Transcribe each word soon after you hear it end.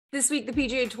This week, the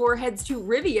PGA Tour heads to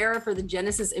Riviera for the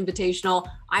Genesis Invitational.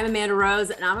 I'm Amanda Rose,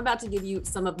 and I'm about to give you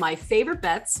some of my favorite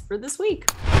bets for this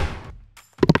week.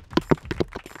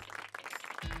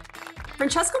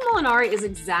 Francesco Molinari is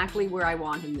exactly where I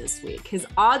want him this week. His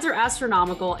odds are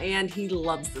astronomical, and he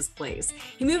loves this place.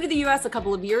 He moved to the U.S. a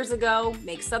couple of years ago,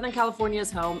 makes Southern California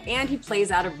his home, and he plays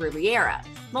out of Riviera.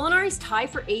 Molinari's tie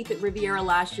for 8th at Riviera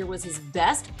last year was his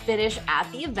best finish at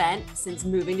the event since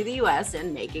moving to the U.S.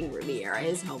 and making Riviera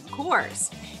his home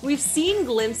course. We've seen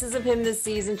glimpses of him this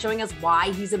season showing us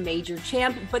why he's a major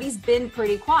champ, but he's been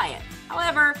pretty quiet.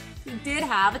 However, he did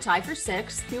have a tie for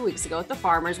 6th 2 weeks ago at the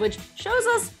Farmers, which shows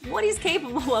us what he's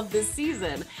capable of this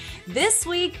season. This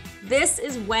week, this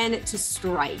is when to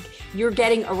strike. You're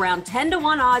getting around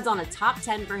 10-1 odds on a top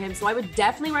 10 for him, so I would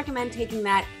definitely recommend taking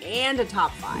that and a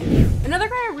top 5. Another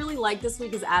guy I really like this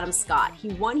week is Adam Scott. He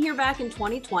won here back in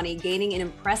 2020, gaining an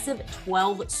impressive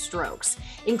 12 strokes.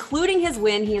 Including his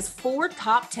win, he has 4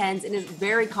 top 10s and is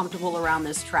very comfortable around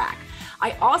this track.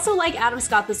 I also like Adam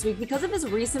Scott this week because of his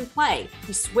recent play.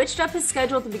 He switched up his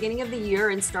schedule at the beginning of the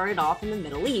year and started off in the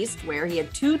Middle East, where he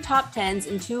had 2 top 10s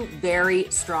in 2 very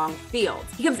strong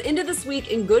fields. He comes into this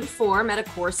week in good form at a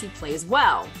course he plays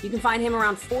well. You can find him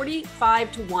around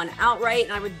 45-1 outright,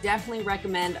 and I would definitely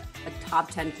recommend a top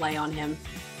 10 play on him.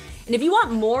 And if you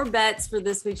want more bets for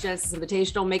this week's Genesis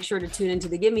Invitational, make sure to tune into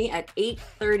the Gimme at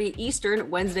 8:30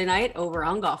 Eastern Wednesday night over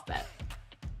on Golf Bet.